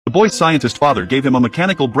The boy's scientist father gave him a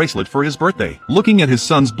mechanical bracelet for his birthday. Looking at his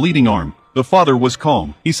son's bleeding arm, the father was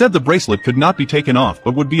calm. He said the bracelet could not be taken off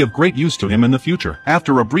but would be of great use to him in the future.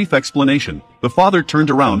 After a brief explanation, the father turned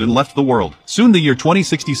around and left the world. Soon the year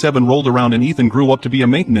 2067 rolled around and Ethan grew up to be a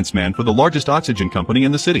maintenance man for the largest oxygen company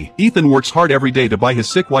in the city. Ethan works hard every day to buy his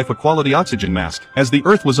sick wife a quality oxygen mask. As the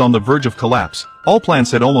Earth was on the verge of collapse, all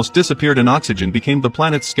plants had almost disappeared and oxygen became the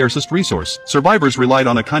planet's scarcest resource. Survivors relied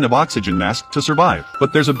on a kind of oxygen mask to survive.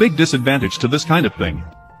 But there's a big disadvantage to this kind of thing.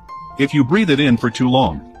 If you breathe it in for too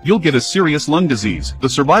long, you'll get a serious lung disease. The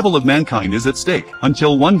survival of mankind is at stake.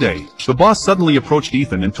 Until one day, the boss suddenly approached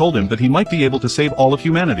Ethan and told him that he might be able to save all of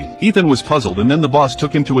humanity. Ethan was puzzled, and then the boss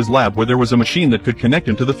took him to his lab where there was a machine that could connect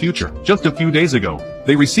him to the future. Just a few days ago,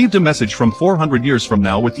 they received a message from 400 years from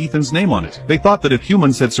now with Ethan's name on it. They thought that if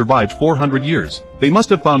humans had survived 400 years, they must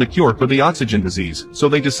have found a cure for the oxygen disease, so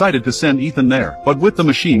they decided to send Ethan there. But with the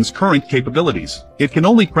machine's current capabilities, it can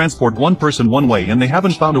only transport one person one way, and they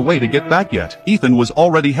haven't found a way to get back yet. Ethan was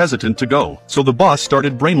already hesitant to go, so the boss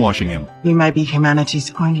started brainwashing him. You may be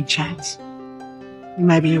humanity's only chance. You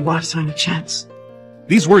may be your wife's only chance.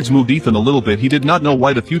 These words moved Ethan a little bit. He did not know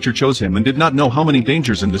why the future chose him and did not know how many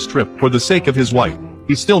dangers in this trip. For the sake of his wife,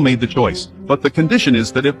 he still made the choice. But the condition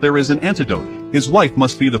is that if there is an antidote, his wife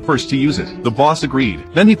must be the first to use it. The boss agreed.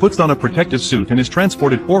 Then he puts on a protective suit and is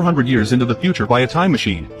transported 400 years into the future by a time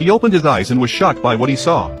machine. He opened his eyes and was shocked by what he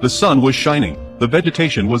saw. The sun was shining. The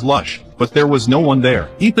vegetation was lush, but there was no one there.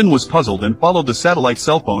 Ethan was puzzled and followed the satellite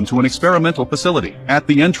cell phone to an experimental facility. At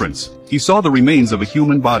the entrance, he saw the remains of a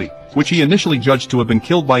human body, which he initially judged to have been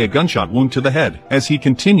killed by a gunshot wound to the head. As he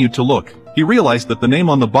continued to look, he realized that the name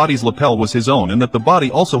on the body's lapel was his own and that the body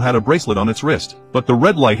also had a bracelet on its wrist. But the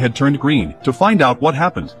red light had turned green. To find out what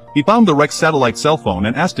happened, he found the wrecked satellite cell phone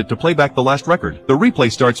and asked it to play back the last record. The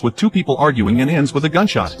replay starts with two people arguing and ends with a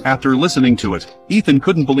gunshot. After listening to it, Ethan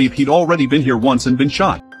couldn't believe he'd already been here once and been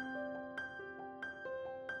shot.